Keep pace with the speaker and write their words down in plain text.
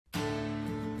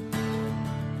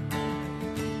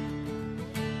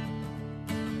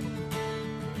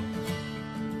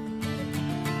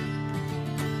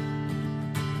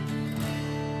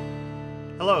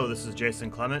Hello, this is Jason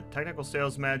Clement, Technical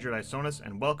Sales Manager at Isonas,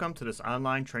 and welcome to this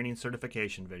online training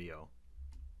certification video.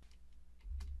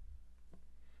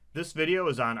 This video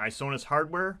is on Isonas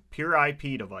hardware, pure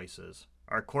IP devices.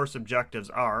 Our course objectives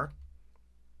are: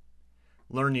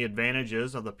 learn the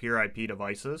advantages of the pure IP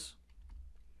devices,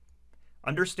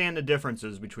 understand the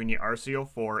differences between the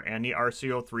RC-04 and the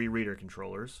RC-03 reader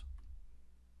controllers,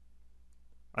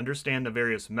 understand the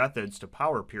various methods to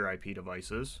power pure IP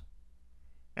devices,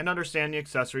 and understand the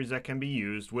accessories that can be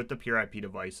used with the pure IP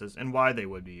devices and why they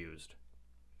would be used.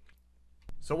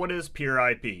 So what is pure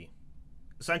IP?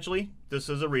 Essentially, this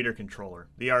is a reader controller,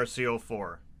 the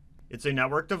RC-04. It's a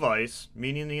network device,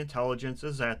 meaning the intelligence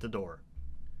is at the door.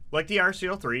 Like the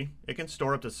RC-03, it can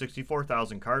store up to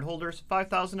 64,000 card holders,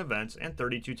 5,000 events, and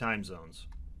 32 time zones.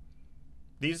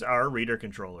 These are reader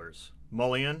controllers: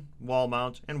 mullion, wall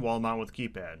mount, and wall mount with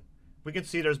keypad. We can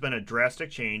see there's been a drastic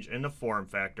change in the form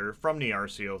factor from the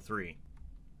RC-03.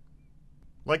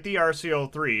 Like the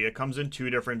RC-03, it comes in two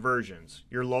different versions: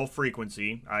 your low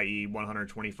frequency, i.e.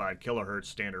 125 kHz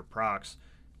standard procs,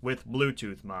 with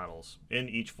Bluetooth models in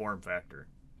each form factor.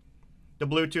 The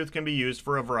Bluetooth can be used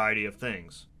for a variety of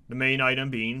things, the main item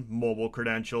being mobile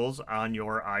credentials on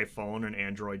your iPhone and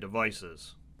Android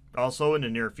devices. Also, in the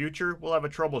near future, we'll have a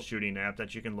troubleshooting app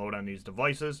that you can load on these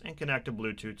devices and connect a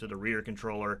Bluetooth to the reader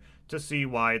controller to see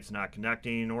why it's not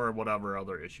connecting or whatever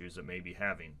other issues it may be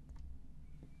having.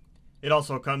 It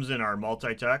also comes in our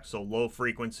multi-tech, so low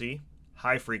frequency,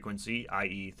 high frequency,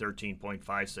 i.e.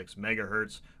 13.56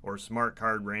 MHz or smart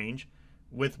card range,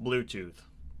 with Bluetooth.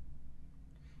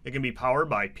 It can be powered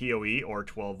by PoE or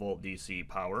 12 volt DC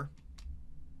power.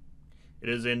 It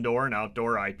is indoor and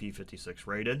outdoor IP56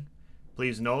 rated.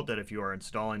 Please note that if you are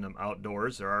installing them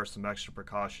outdoors, there are some extra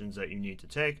precautions that you need to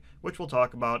take, which we'll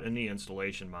talk about in the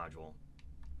installation module.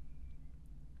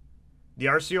 The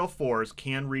RC-04s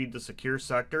can read the secure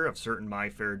sector of certain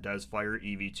MyFair DesFire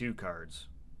EV2 cards.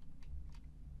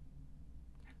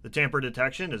 The tamper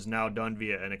detection is now done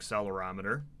via an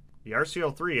accelerometer. The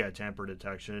RC-03 had tamper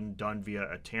detection done via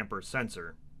a tamper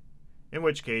sensor, in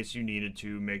which case you needed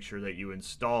to make sure that you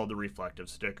installed the reflective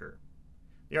sticker.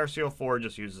 The RC-04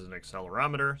 just uses an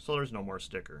accelerometer, so there's no more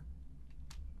sticker.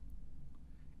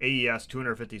 AES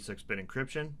 256-bit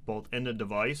encryption, both in the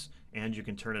device, and you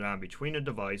can turn it on between the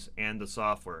device and the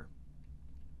software.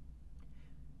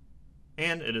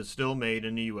 And it is still made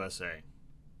in the USA.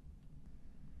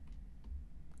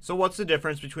 So what's the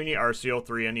difference between the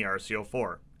RC-03 and the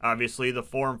RC-04? Obviously, the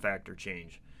form factor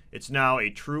change. It's now a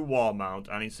true wall mount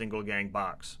on a single gang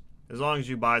box, as long as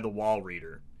you buy the wall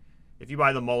reader. If you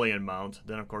buy the mullion mount,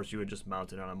 then of course you would just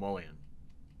mount it on a mullion.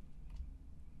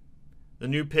 The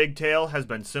new Pigtail has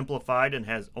been simplified and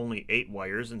has only 8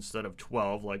 wires instead of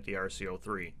 12 like the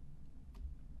RC-03.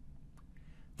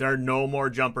 There are no more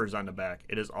jumpers on the back.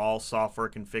 It is all software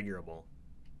configurable.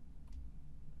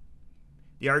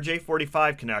 The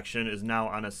RJ45 connection is now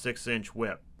on a 6-inch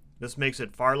whip. This makes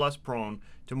it far less prone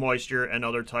to moisture and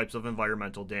other types of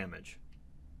environmental damage.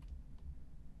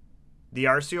 The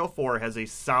RC-04 has a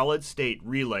solid state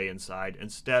relay inside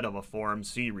instead of a Forum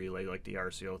C relay like the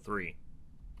RC-03.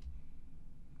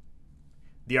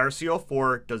 The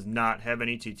RC-04 does not have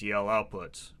any TTL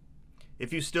outputs.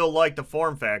 If you still like the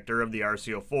form factor of the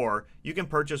RC-04, you can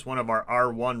purchase one of our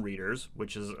R1 readers,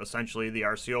 which is essentially the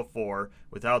RC-04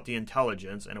 without the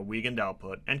intelligence and a weakened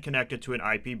output, and connect it to an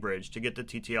IP bridge to get the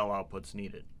TTL outputs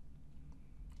needed.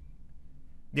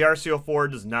 The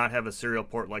RC-04 does not have a serial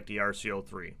port like the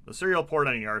RC-03. The serial port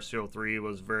on the RC-03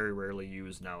 was very rarely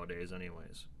used nowadays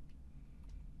anyways.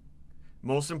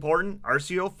 Most important,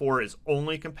 RC-04 is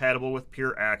only compatible with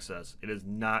Pure Access. It is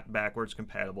not backwards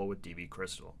compatible with DV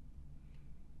Crystal.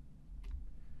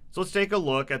 So let's take a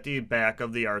look at the back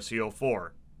of the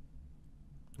RC-04.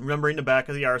 Remembering the back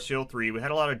of the RC-03, we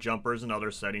had a lot of jumpers and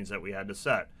other settings that we had to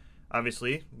set.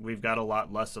 Obviously, we've got a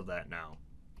lot less of that now.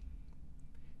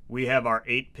 We have our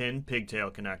 8-pin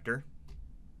Pigtail connector.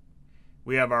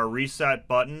 We have our reset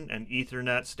button and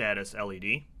Ethernet status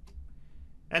LED.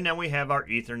 And then we have our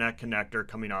Ethernet connector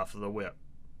coming off of the whip.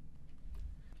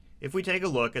 If we take a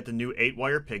look at the new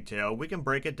 8-wire Pigtail, we can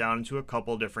break it down into a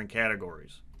couple different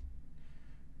categories.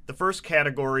 The first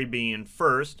category being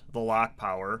first, the lock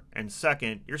power, and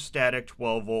second, your static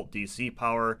 12 volt DC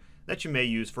power that you may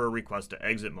use for a request to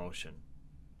exit motion.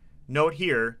 Note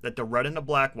here that the red and the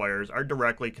black wires are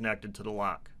directly connected to the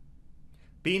lock.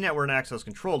 Being that we're an access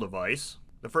control device,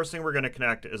 the first thing we're going to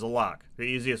connect is a lock. The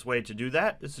easiest way to do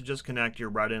that is to just connect your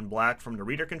red and black from the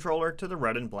reader controller to the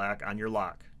red and black on your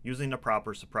lock, using the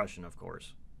proper suppression, of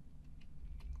course.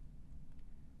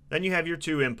 Then you have your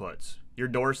two inputs, your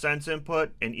door sense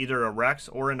input and either a REX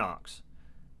or an aux.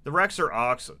 The REX or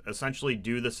aux essentially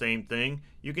do the same thing,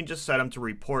 you can just set them to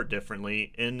report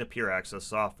differently in the Pure Access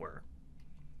software.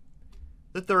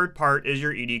 The third part is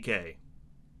your EDK.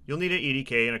 You'll need an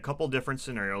EDK in a couple different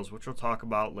scenarios, which we'll talk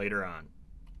about later on.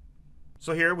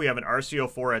 So here we have an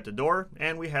RC-04 at the door,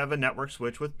 and we have a network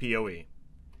switch with PoE.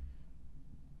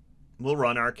 We'll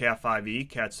run our Cat5e,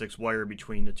 Cat6 wire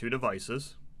between the two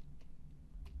devices.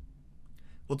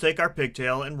 We'll take our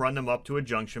pigtail and run them up to a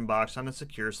junction box on the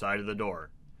secure side of the door.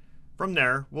 From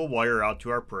there, we'll wire out to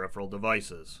our peripheral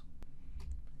devices.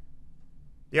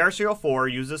 The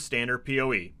RC-04 uses standard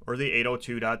PoE, or the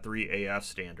 802.3 AF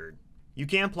standard. You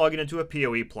can plug it into a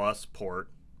PoE Plus port,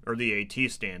 or the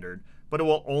AT standard, but it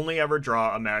will only ever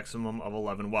draw a maximum of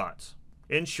 11 watts.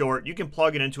 In short, you can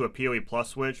plug it into a PoE Plus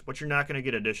switch, but you're not going to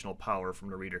get additional power from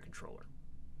the reader controller.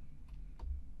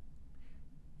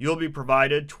 You'll be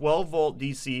provided 12 volt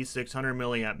DC 600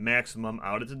 milliamp maximum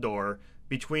out at the door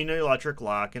between the electric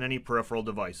lock and any peripheral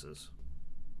devices.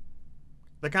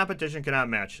 The competition cannot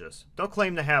match this. They'll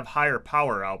claim to have higher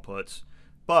power outputs,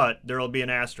 but there will be an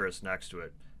asterisk next to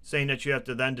it, saying that you have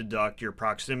to then deduct your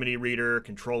proximity reader,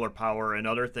 controller power, and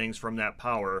other things from that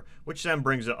power, which then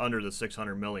brings it under the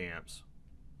 600 milliamps.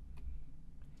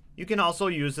 You can also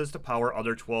use this to power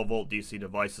other 12 volt DC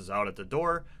devices out at the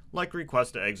door, like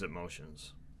request to exit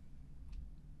motions.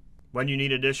 When you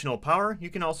need additional power, you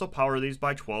can also power these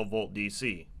by 12 volt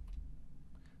DC.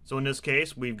 So in this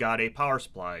case, we've got a power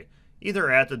supply, either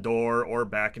at the door or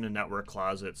back in the network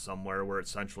closet somewhere where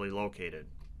it's centrally located.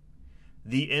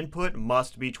 The input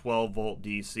must be 12 volt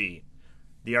DC.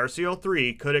 The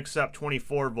RC-03 could accept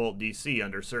 24 volt DC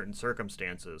under certain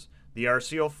circumstances. The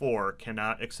RC-04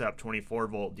 cannot accept 24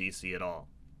 volt DC at all.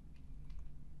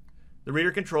 The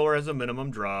reader controller has a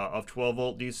minimum draw of 12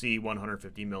 volt DC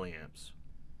 150 milliamps.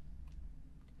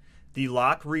 The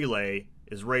lock relay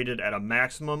is rated at a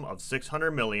maximum of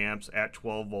 600 milliamps at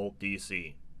 12 volt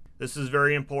DC. This is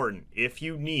very important. If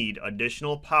you need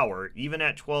additional power, even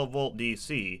at 12 volt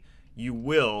DC, you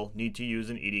will need to use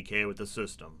an EDK with the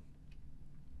system.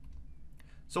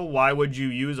 So why would you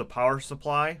use a power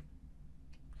supply?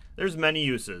 There's many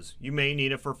uses. You may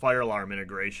need it for fire alarm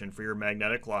integration for your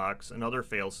magnetic locks and other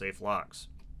fail-safe locks.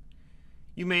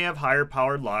 You may have higher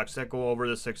powered locks that go over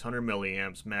the 600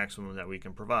 milliamps maximum that we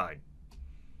can provide.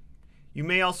 You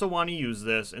may also want to use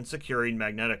this in securing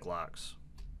magnetic locks.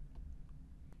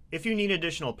 If you need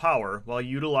additional power while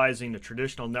utilizing the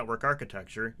traditional network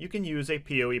architecture, you can use a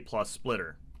PoE Plus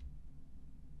splitter.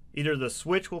 Either the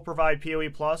switch will provide PoE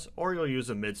Plus or you'll use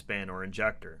a midspan or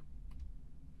injector.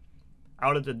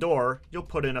 Out at the door, you'll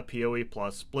put in a PoE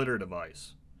Plus splitter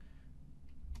device.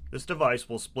 This device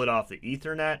will split off the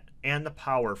Ethernet and the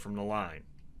power from the line.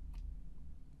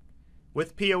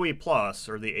 With PoE Plus,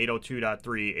 or the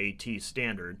 802.3 AT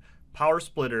standard, power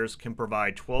splitters can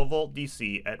provide 12 volt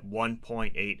DC at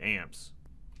 1.8 amps.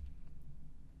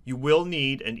 You will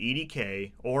need an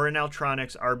EDK or an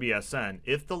Altronix RBSN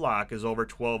if the lock is over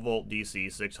 12 volt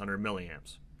DC 600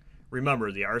 milliamps.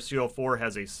 Remember, the RC-04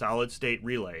 has a solid state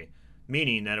relay,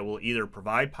 meaning that it will either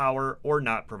provide power or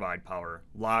not provide power,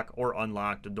 lock or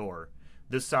unlock the door.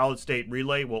 This solid state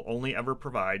relay will only ever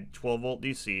provide 12 volt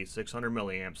DC 600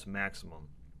 milliamps maximum.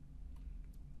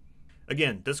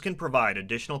 Again, this can provide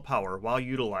additional power while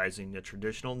utilizing the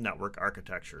traditional network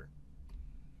architecture.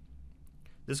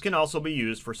 This can also be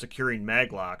used for securing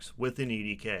mag locks with an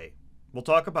EDK. We'll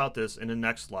talk about this in the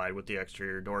next slide with the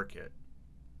exterior door kit.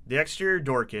 The exterior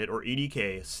door kit, or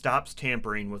EDK, stops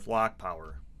tampering with lock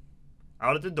power.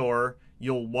 Out at the door,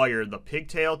 you'll wire the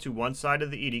pigtail to one side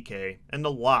of the EDK and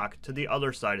the lock to the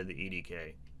other side of the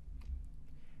EDK.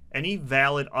 Any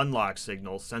valid unlock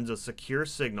signal sends a secure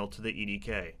signal to the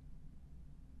EDK.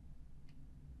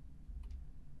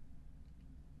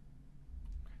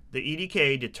 The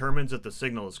EDK determines if the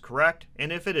signal is correct,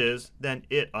 and if it is, then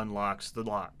it unlocks the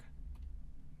lock.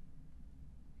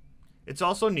 It's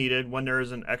also needed when there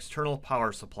is an external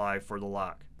power supply for the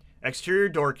lock. Exterior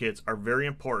door kits are very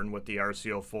important with the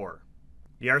RC-04.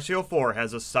 The RC-04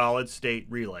 has a solid state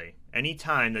relay. Any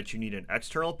time that you need an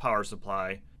external power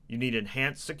supply, you need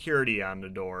enhanced security on the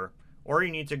door, or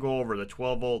you need to go over the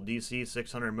 12 volt DC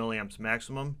 600 milliamps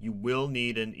maximum, you will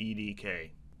need an EDK.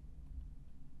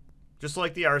 Just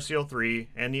like the RC-03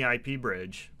 and the IP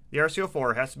bridge, the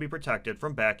RC-04 has to be protected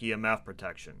from back EMF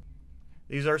protection.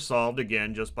 These are solved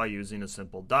again just by using a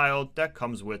simple diode that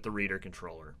comes with the reader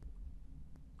controller.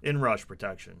 Inrush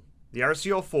protection. The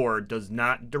RC-04 does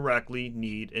not directly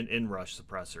need an inrush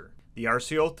suppressor. The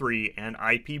RC-03 and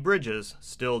IP bridges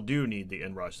still do need the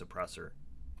inrush suppressor.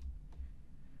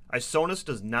 Isonas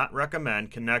does not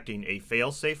recommend connecting a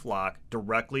fail-safe lock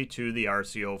directly to the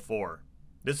RC-04.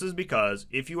 This is because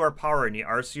if you are powering the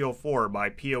RC-04 by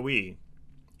PoE,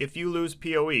 if you lose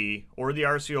PoE or the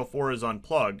RC-04 is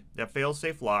unplugged, that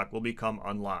failsafe lock will become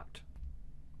unlocked.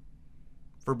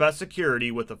 For best security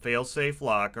with a failsafe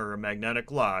lock or a magnetic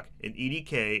lock, an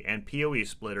EDK and PoE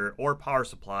splitter or power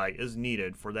supply is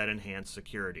needed for that enhanced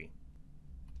security.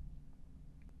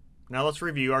 Now let's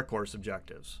review our course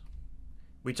objectives.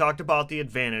 We talked about the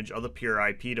advantage of the pure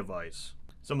IP device.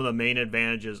 Some of the main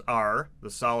advantages are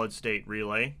the solid state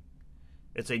relay.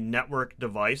 It's a network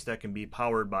device that can be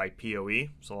powered by PoE,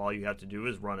 so all you have to do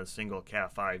is run a single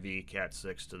Cat5e,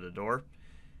 Cat6 to the door.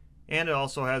 And it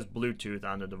also has Bluetooth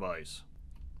on the device.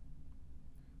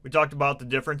 We talked about the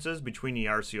differences between the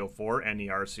RC-04 and the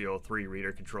RC-03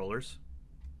 reader controllers.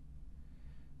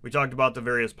 We talked about the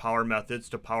various power methods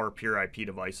to power pure IP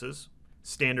devices.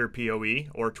 Standard PoE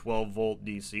or 12 volt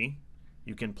DC.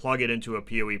 You can plug it into a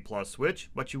PoE plus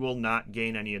switch, but you will not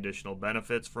gain any additional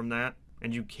benefits from that.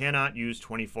 And you cannot use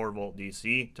 24 volt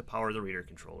DC to power the reader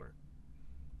controller.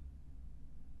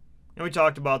 And we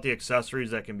talked about the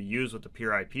accessories that can be used with the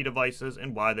pure IP devices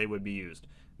and why they would be used.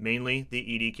 Mainly the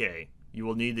EDK. You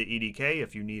will need the EDK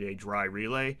if you need a dry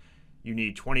relay, you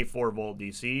need 24 volt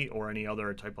DC or any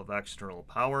other type of external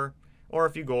power, or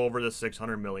if you go over the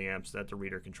 600 milliamps that the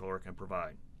reader controller can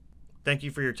provide. Thank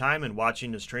you for your time and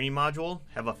watching this training module.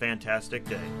 Have a fantastic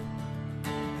day.